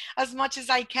it as much as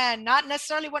I can. Not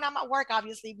necessarily when I'm at work,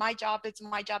 obviously. My job, it's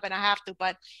my job and I have to.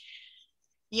 But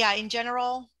yeah, in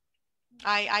general,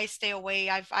 I stay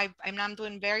away. I'm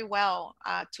doing very well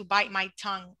to bite my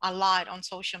tongue a lot on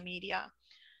social media.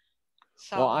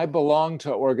 So, Well, I belong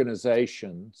to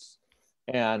organizations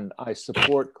and I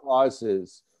support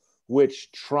causes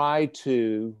which try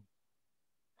to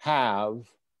have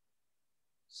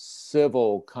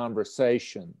civil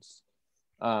conversations.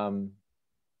 And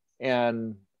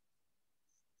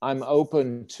I'm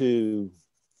open to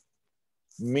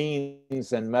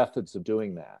means and methods of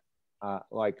doing that.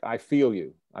 Like, I feel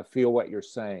you. I feel what you're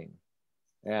saying.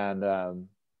 And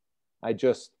I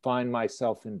just find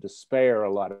myself in despair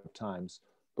a lot of times.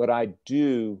 But I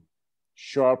do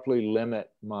sharply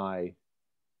limit my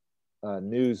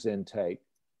news intake,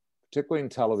 particularly in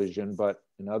television, but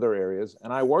in other areas.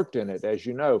 And I worked in it, as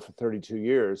you know, for 32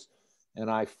 years. And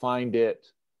I find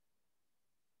it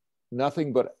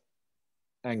nothing but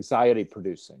anxiety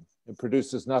producing. It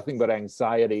produces nothing but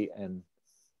anxiety and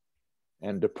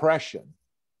depression.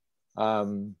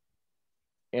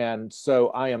 And so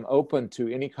I am open to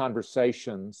any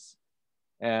conversations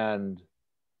and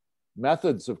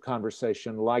methods of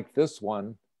conversation like this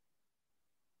one.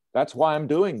 That's why I'm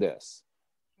doing this.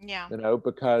 yeah. You know,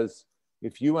 because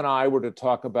if you and I were to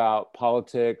talk about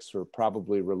politics or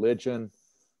probably religion,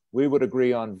 we would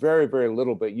agree on very, very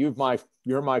little. But you're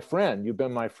my friend. You've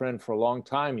been my friend for a long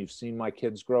time. You've seen my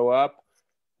kids grow up,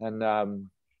 and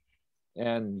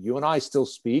you and I still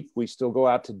speak. We still go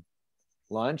out to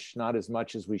lunch, not as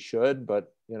much as we should,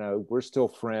 but you know, we're still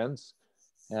friends.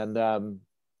 And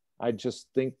I just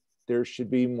think there should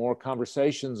be more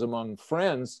conversations among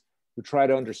friends who try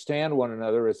to understand one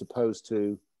another, as opposed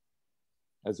to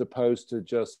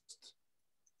just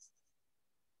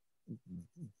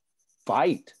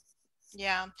fight.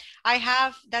 Yeah,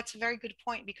 that's a very good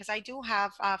point, because I do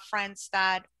have friends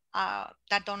that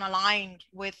don't align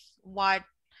with what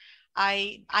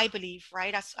I believe,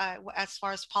 right? As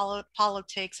far as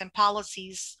politics and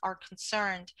policies are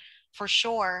concerned, for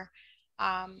sure.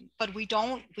 But we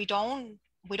don't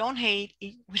hate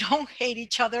we don't hate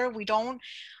each other. We don't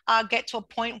get to a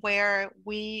point where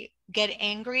we get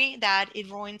angry that it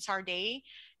ruins our day.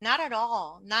 Not at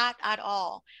all. Not at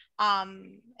all.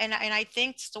 And I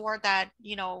think, Stuart, that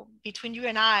between you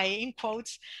and I, in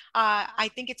quotes, I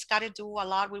think it's got to do a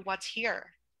lot with what's here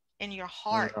in your In your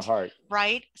heart, heart.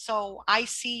 right? So I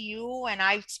see you, and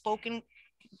I've spoken,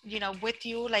 with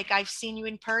you, like I've seen you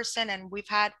in person, and we've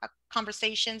had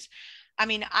conversations. I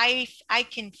mean, I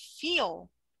can feel,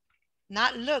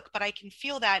 not look, but I can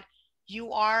feel that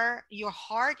your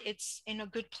heart, it's in a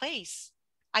good place.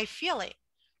 I feel it.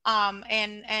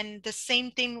 And the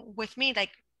same thing with me,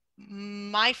 like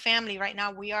my family right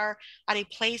now, we are at a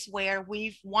place where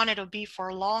we've wanted to be for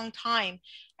a long time.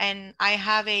 And I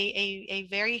have a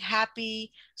very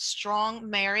happy, strong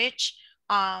marriage.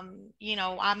 I'm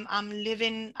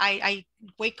living, I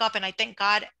wake up and I thank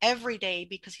God every day,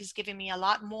 because he's given me a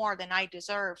lot more than I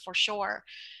deserve, for sure.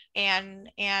 And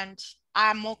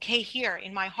I'm okay here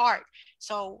in my heart.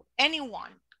 So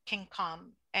anyone can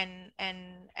come and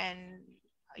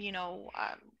you know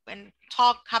uh, and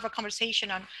have a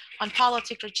conversation on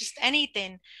politics, or just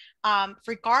anything,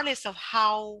 regardless of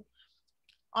how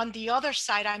on the other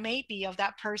side I may be of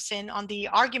that person on the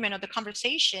argument of the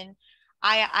conversation.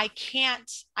 I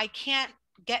can't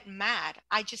get mad.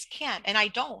 I just can't, and I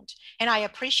don't. And I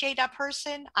appreciate that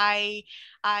person. I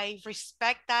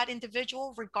respect that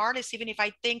individual, regardless, even if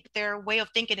I think their way of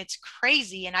thinking it's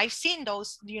crazy. And I've seen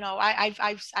those, I've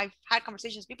had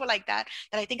conversations with people like that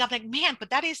I think, I'm like, man,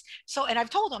 but that is so. And I've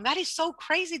told them, that is so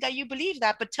crazy that you believe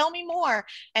that, but tell me more.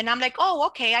 And I'm like, oh,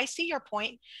 okay, I see your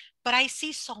point. But I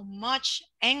see so much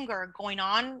anger going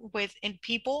on in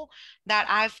people, that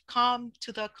I've come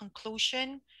to the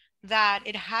conclusion that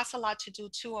it has a lot to do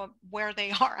too of where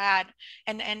they are at.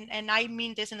 And I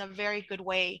mean this in a very good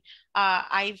way.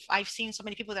 I've seen so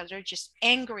many people that they're just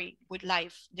angry with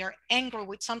life. They're angry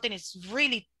with something is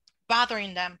really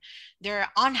bothering them. They're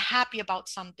unhappy about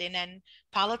something, and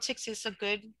politics is a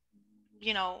good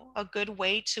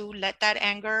way to let that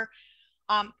anger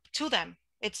to them.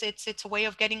 It's a way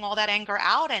of getting all that anger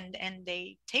out, and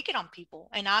they take it on people.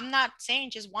 And I'm not saying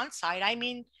just one side. I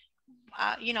mean,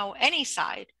 any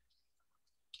side.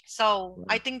 So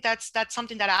I think that's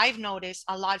something that I've noticed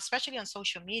a lot, especially on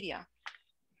social media.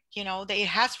 That it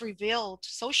has revealed.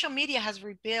 Social media has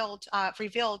revealed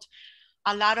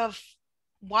a lot of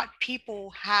what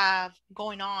people have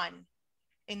going on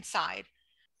inside.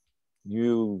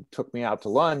 You took me out to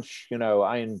lunch.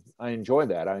 I enjoy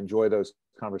that. I enjoy those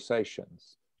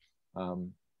conversations.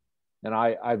 And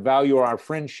I value our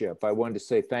friendship. I wanted to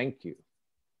say thank you.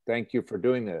 Thank you for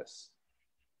doing this.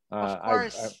 Of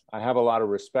course. I have a lot of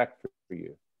respect for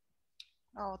you.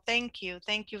 Oh, thank you.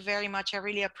 Thank you very much. I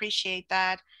really appreciate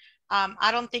that.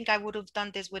 I don't think I would have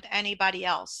done this with anybody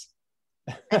else.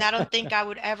 And I don't think I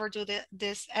would ever do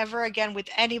this ever again with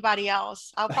anybody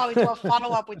else. I'll probably do a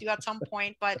follow-up with you at some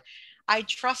point, but I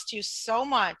trust you so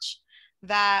much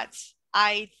that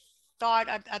I thought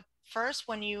at first,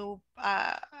 when you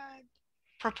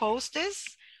proposed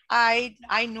this,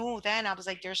 I knew then. I was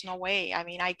like, there's no way. I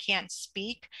mean, I can't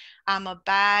speak. I'm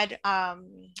bad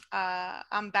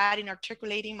in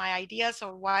articulating my ideas,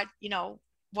 or what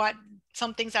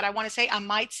some things that I want to say. I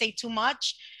might say too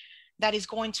much that is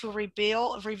going to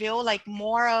reveal like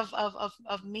more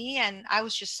of me. And I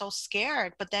was just so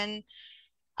scared. But then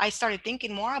I started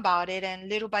thinking more about it, and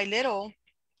little by little,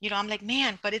 I'm like,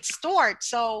 man, but it's Stuart,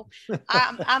 so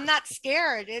I'm not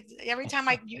scared. Every time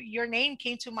your name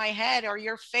came to my head, or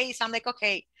your face, I'm like,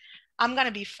 okay, I'm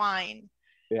gonna be fine.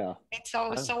 Yeah. And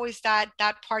so it's always that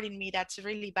part in me that's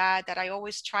really bad, that I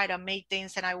always try to make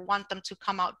things and I want them to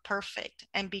come out perfect.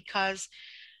 And because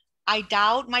I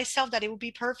doubt myself that it will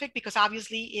be perfect, because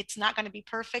obviously it's not going to be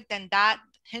perfect, and that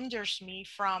hinders me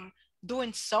from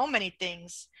doing so many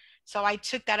things. So I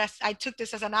took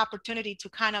this as an opportunity to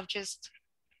kind of just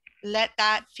let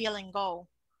that feeling go.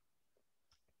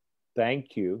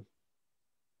 Thank you.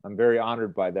 I'm very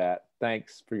honored by that.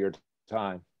 Thanks for your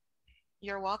time.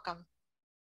 You're welcome.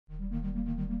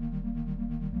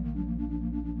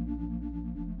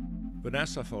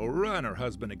 Vanessa Faura and her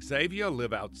husband Xavier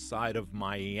live outside of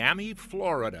Miami,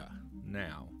 Florida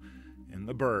now, in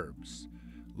the burbs,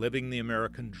 living the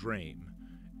American dream.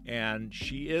 And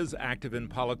she is active in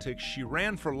politics. She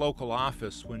ran for local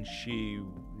office when she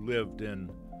lived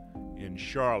in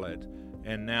Charlotte.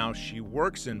 and now she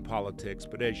works in politics,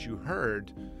 but as you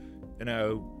heard,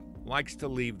 likes to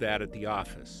leave that at the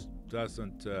office,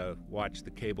 doesn't watch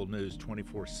the cable news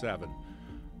 24/7.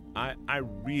 I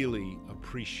really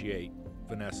appreciate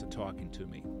Vanessa talking to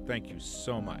me. Thank you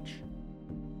so much.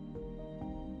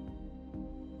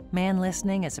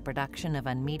 ManListening is a production of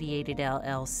Unmediated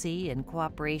LLC in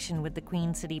cooperation with the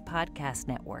Queen City Podcast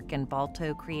Network and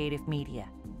Balto Creative Media.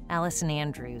 Allison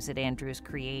Andrews at Andrews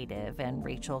Creative and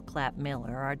Rachel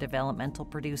Clapp-Miller are developmental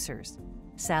producers.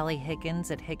 Sally Higgins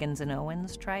at Higgins &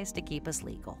 Owens tries to keep us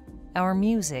legal. Our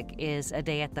music is A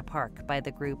Day at the Park by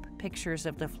the group Pictures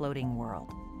of the Floating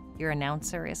World. Your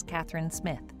announcer is Catherine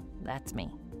Smith. That's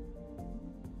me.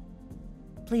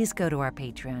 Please go to our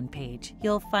Patreon page.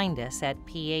 You'll find us at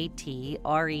patreon.com.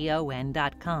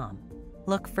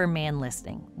 Look for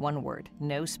ManListening, one word,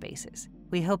 no spaces.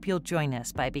 We hope you'll join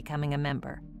us by becoming a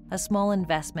member. A small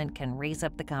investment can raise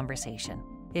up the conversation.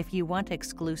 If you want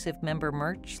exclusive member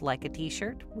merch like a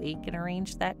t-shirt, we can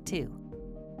arrange that too.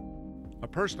 A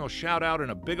personal shout out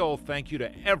and a big old thank you to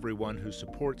everyone who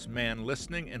supports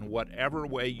ManListening in whatever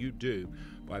way you do,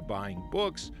 by buying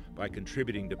books, by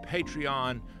contributing to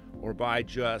Patreon, or by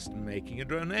just making a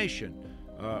donation,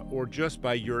 or just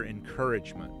by your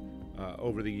encouragement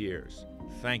over the years.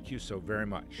 Thank you so very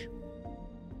much.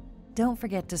 Don't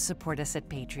forget to support us at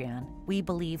Patreon. We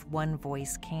believe one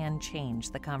voice can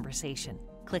change the conversation.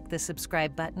 Click the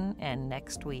subscribe button, and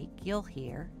next week you'll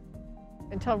hear.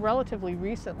 Until relatively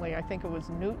recently, I think it was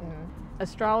Newton,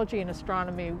 astrology and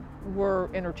astronomy were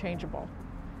interchangeable.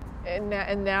 And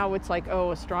now it's like,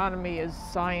 oh, astronomy is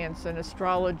science and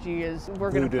astrology is,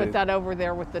 we're going to put that over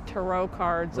there with the tarot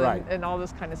cards and all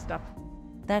this kind of stuff.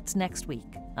 That's next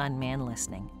week on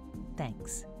ManListening.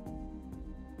 Thanks.